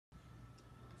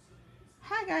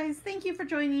Hi guys, thank you for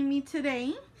joining me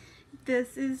today.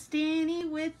 This is Danny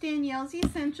with Danielle's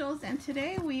Essentials, and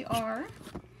today we are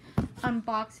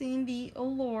unboxing the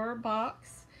Allure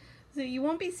box. So you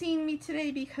won't be seeing me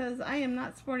today because I am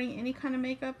not sporting any kind of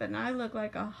makeup and I look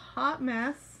like a hot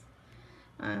mess.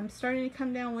 I'm starting to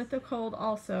come down with a cold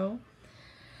also.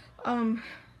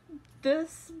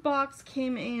 This box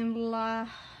came in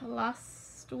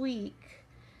last week.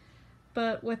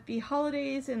 But with the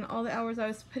holidays and all the hours I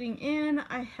was putting in,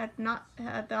 I had not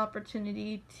had the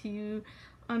opportunity to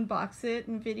unbox it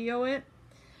and video it.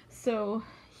 So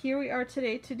here we are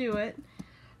today to do it.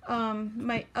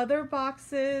 My other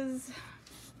boxes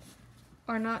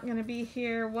are not going to be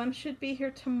here. One should be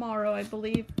here tomorrow, I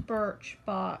believe, Birch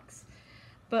box.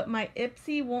 But my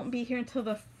Ipsy won't be here until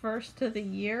the first of the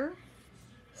year.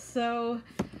 So,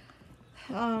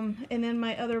 and then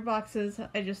my other boxes,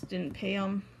 I just didn't pay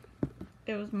them.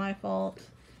 It was my fault,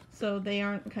 so they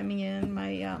aren't coming in.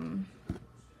 My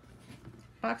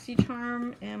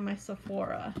BoxyCharm and my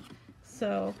Sephora.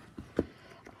 So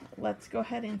let's go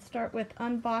ahead and start with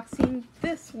unboxing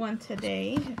this one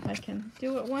today, if I can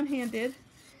do it one-handed.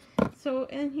 So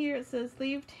in here it says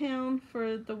leave town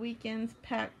for the weekends,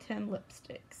 pack 10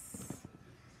 lipsticks.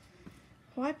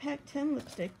 Why pack 10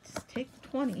 lipsticks? Take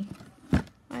 20.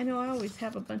 I know I always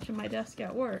have a bunch on my desk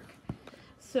at work.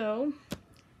 So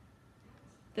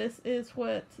this is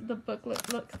what the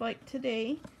booklet looks like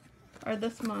today, or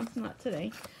this month, not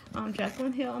today.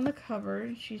 Jaclyn Hill on the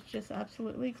cover. She's just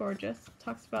absolutely gorgeous.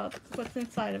 Talks about what's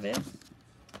inside of it.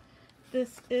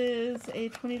 This is a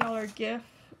 $20 gift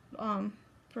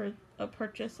for a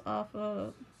purchase off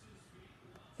of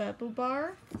Baboo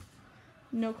Bar.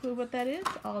 No clue what that is.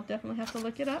 I'll definitely have to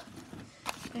look it up.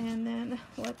 And then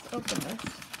let's open this.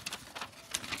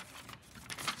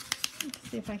 Let's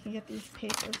see if I can get these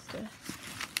papers to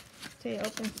stay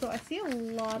open. So I see a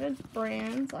lot of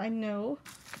brands I know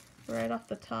right off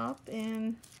the top,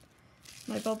 and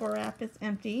my bubble wrap is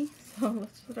empty, so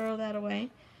let's throw that away.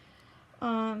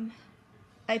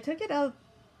 I took it out of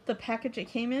the package it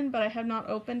came in, but I have not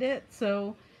opened it,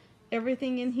 so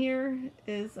everything in here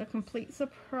is a complete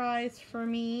surprise for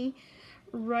me.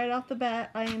 Right off the bat,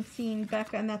 I am seeing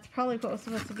Becca, and that's probably what was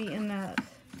supposed to be in that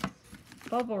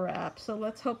bubble wrap, so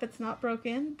let's hope it's not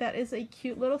broken. That is a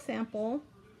cute little sample.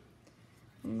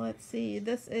 Let's see,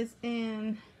 this is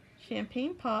in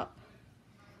Champagne Pop.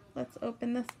 Let's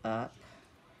open this up.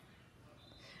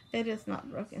 It is not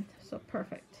broken, so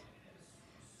perfect.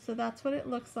 So that's what it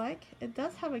looks like. It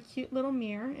does have a cute little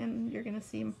mirror, and you're going to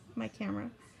see my camera.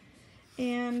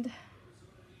 And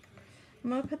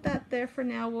I'm going to put that there for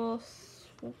now.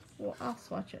 I'll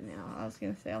swatch it now. I was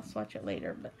going to say I'll swatch it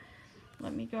later, but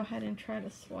let me go ahead and try to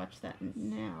swatch that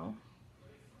now.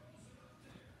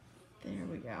 There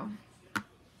we go.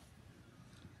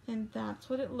 And that's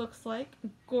what it looks like.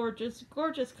 Gorgeous,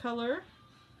 gorgeous color.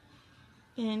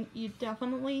 And you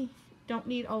definitely don't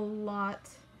need a lot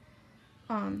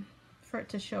for it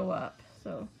to show up.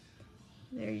 So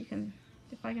there you can,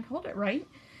 if I can hold it right,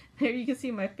 there you can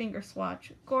see my finger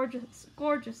swatch. Gorgeous,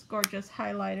 gorgeous, gorgeous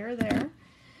highlighter there.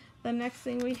 The next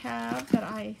thing we have that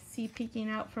I see peeking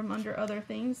out from under other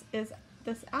things is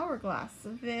this Hourglass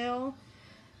Vail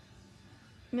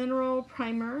Mineral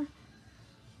Primer.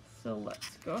 So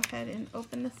let's go ahead and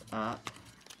open this up.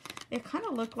 It kind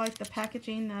of looked like the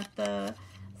packaging that the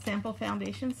sample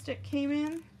foundation stick came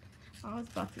in. I was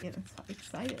about to get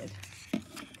excited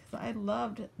because I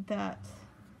loved that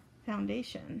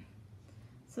foundation.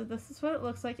 So this is what it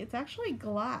looks like. It's actually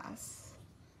glass.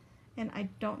 And I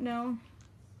don't know.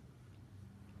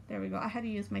 There we go. I had to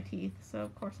use my teeth. So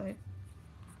of course I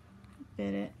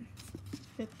bit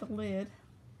the lid.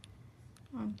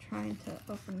 I'm trying to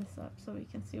open this up so we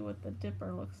can see what the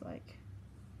dipper looks like.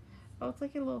 Oh, it's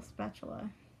like a little spatula.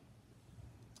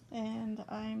 And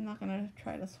I'm not going to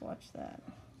try to swatch that.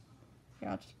 Here,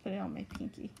 I'll just put it on my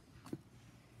pinky.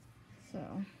 So,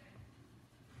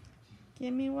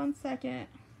 give me 1 second.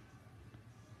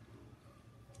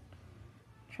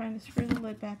 Trying to screw the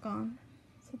lid back on.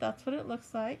 So that's what it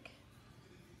looks like.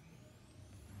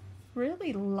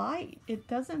 Really light. It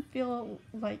doesn't feel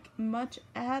like much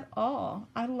at all.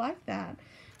 I like that.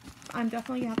 I'm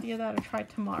definitely gonna have to give that a try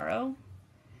tomorrow.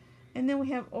 And then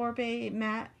we have Oribe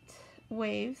Matte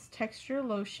Waves Texture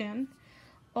Lotion.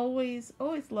 Always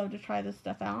love to try this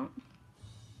stuff out.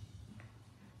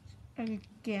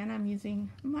 Again, I'm using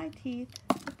my teeth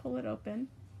to pull it open.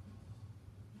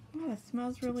 Oh, it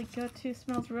smells really good too. It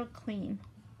smells real clean.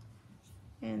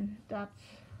 And that's,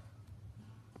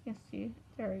 you can see,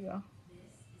 there we go.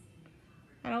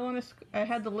 I don't want to, I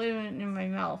had the lid in my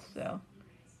mouth, so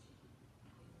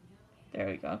there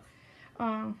we go.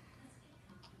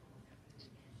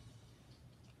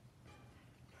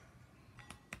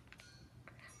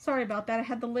 Sorry about that. I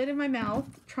had the lid in my mouth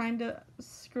trying to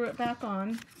screw it back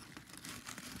on.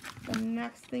 The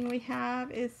next thing we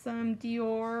have is some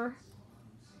Dior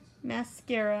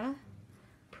mascara,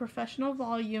 Professional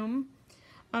Volume.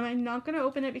 I'm not going to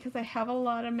open it because I have a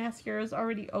lot of mascaras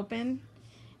already open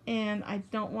and I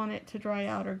don't want it to dry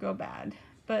out or go bad.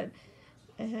 But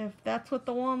if that's what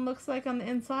the wand looks like on the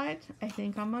inside, I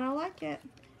think I'm going to like it.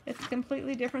 It's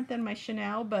completely different than my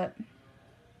Chanel, but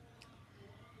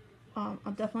I'll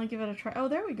definitely give it a try. Oh,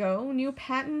 there we go. New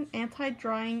patent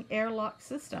anti-drying airlock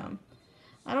system.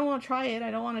 I don't want to try it.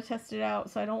 I don't want to test it out,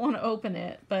 so I don't want to open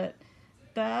it. But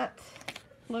that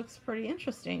looks pretty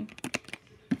interesting.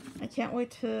 I can't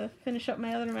wait to finish up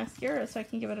my other mascara so I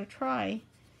can give it a try.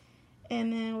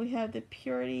 And then we have the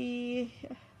Purity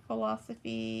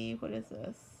Philosophy. What is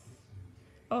this?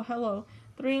 Oh, hello.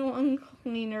 3-in-1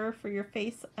 cleaner for your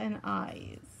face and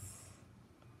eyes.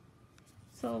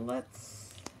 So let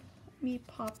me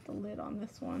pop the lid on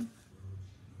this one.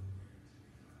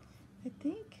 I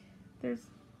think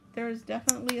there's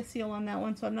definitely a seal on that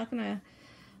one, so I'm not going to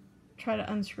try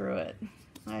to unscrew it.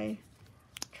 I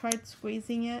tried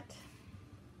squeezing it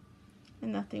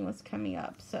and nothing was coming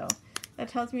up, so that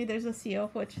tells me there's a seal,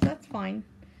 which that's fine.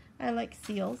 I like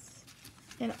seals.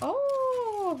 And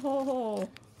oh,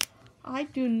 I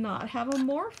do not have a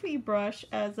Morphe brush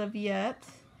as of yet,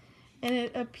 and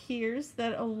it appears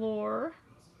that Allure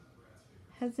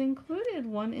has included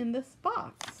one in this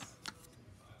box.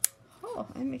 Oh,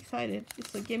 I'm excited.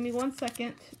 So give me 1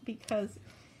 second because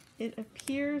it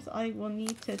appears I will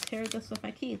need to tear this with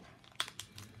my teeth.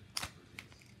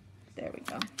 There we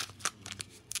go.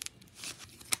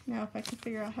 Now if I can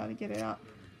figure out how to get it out.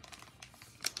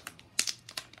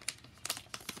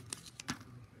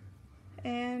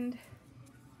 And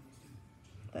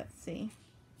let's see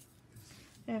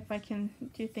if I can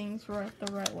do things the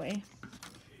right way.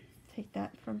 Take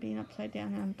that from being upside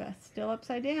down, and I'm still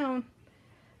upside down.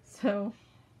 So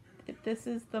this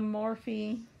is the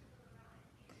Morphe,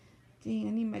 dang,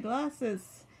 I need my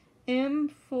glasses,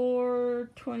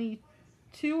 M422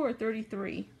 or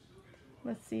 33.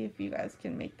 Let's see if you guys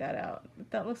can make that out.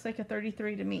 That looks like a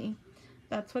 33 to me.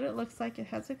 That's what it looks like. It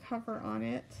has a cover on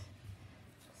it.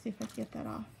 Let's see if I can get that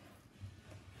off.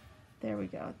 There we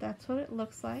go. That's what it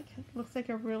looks like. It looks like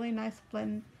a really nice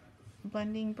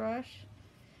blending brush.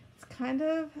 It's kind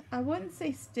of, I wouldn't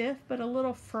say stiff, but a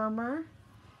little firmer.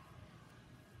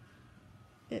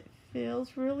 It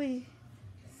feels really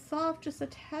soft, just a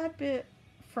tad bit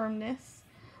firmness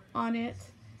on it.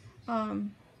 I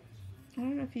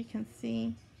don't know if you can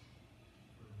see.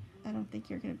 I don't think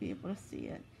you're going to be able to see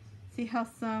it. See how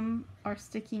some are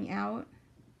sticking out?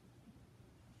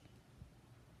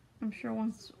 I'm sure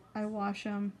once I wash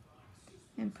them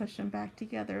and push them back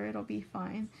together, it'll be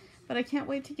fine. But I can't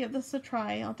wait to give this a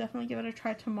try. I'll definitely give it a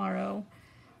try tomorrow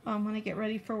when I get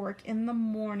ready for work in the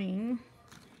morning.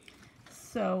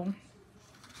 So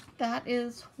that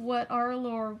is what our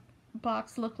Allure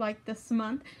box looked like this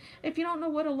month. If you don't know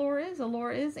what Allure is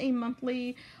a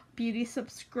monthly beauty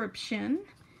subscription,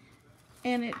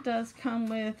 and it does come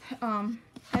with,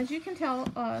 as you can tell,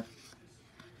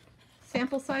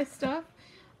 sample size stuff.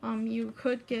 You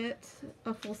could get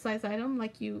a full size item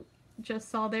like you just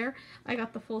saw there. I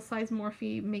got the full size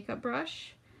Morphe makeup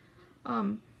brush.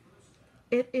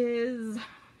 It is,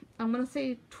 I'm gonna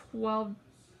say $12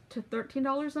 to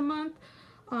 $13 a month.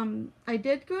 I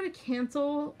did go to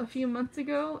cancel a few months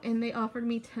ago and they offered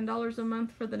me $10 a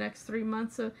month for the next 3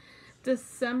 months. So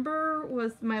December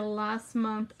was my last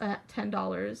month at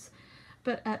 $10.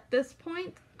 But at this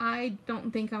point, I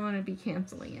don't think I'm going to be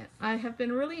canceling it. I have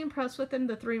been really impressed with them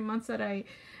the 3 months that I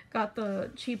got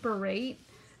the cheaper rate.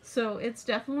 So it's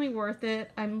definitely worth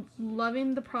it. I'm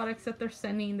loving the products that they're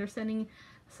sending. They're sending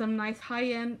some nice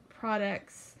high-end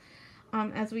products.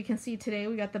 As we can see today,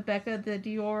 we got the Becca, the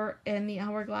Dior, and the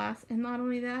Hourglass. And not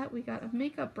only that, we got a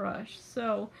makeup brush.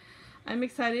 So I'm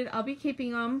excited. I'll be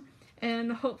keeping them.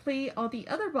 And hopefully all the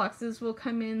other boxes will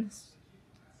come in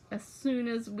as soon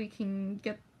as we can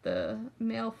get the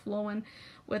mail flowing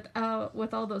with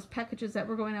all those packages that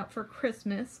were going out for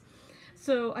Christmas.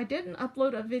 So I didn't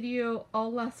upload a video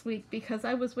all last week because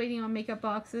I was waiting on makeup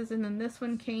boxes, and then this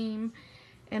one came.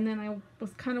 And then I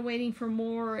was kind of waiting for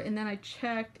more, and then I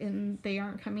checked, and they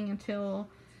aren't coming until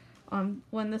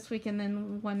one this week and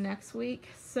then one next week.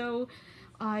 So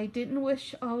I didn't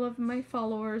wish all of my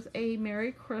followers a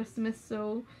Merry Christmas.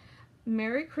 So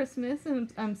Merry Christmas,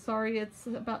 and I'm sorry it's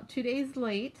about 2 days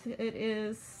late.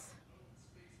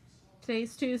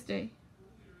 Today's Tuesday,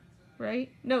 right?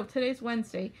 No, today's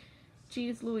Wednesday.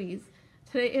 Jeez Louise.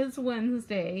 Today is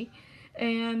Wednesday.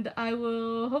 And I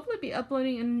will hopefully be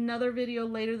uploading another video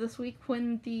later this week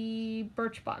when the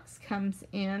Birchbox comes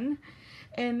in.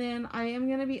 And then I am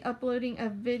going to be uploading a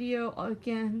video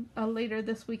again later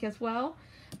this week as well.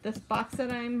 This box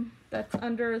that's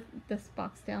under this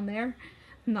box down there,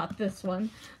 not this one,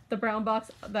 the brown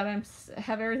box that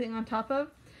have everything on top of,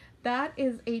 that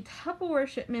is a Tupperware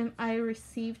shipment I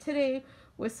received today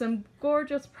with some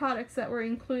gorgeous products that were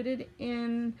included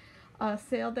in a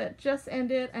sale that just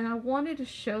ended, and I wanted to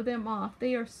show them off.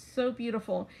 They are so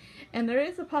beautiful, and there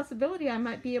is a possibility I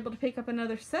might be able to pick up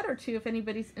another set or two if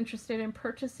anybody's interested in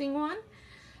purchasing one.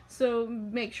 So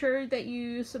make sure that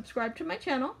you subscribe to my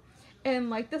channel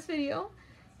and like this video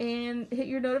and hit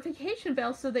your notification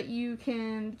bell so that you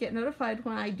can get notified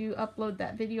when I do upload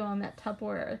that video on that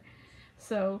Tupperware.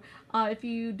 So if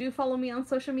you do follow me on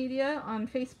social media, on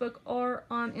Facebook or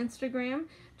on Instagram,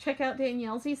 check out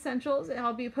Danielle's Essentials.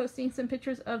 I'll be posting some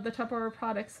pictures of the Tupperware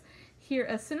products here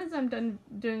as soon as I'm done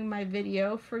doing my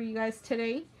video for you guys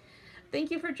today.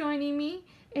 Thank you for joining me,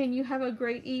 and you have a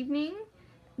great evening.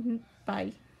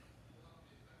 Bye.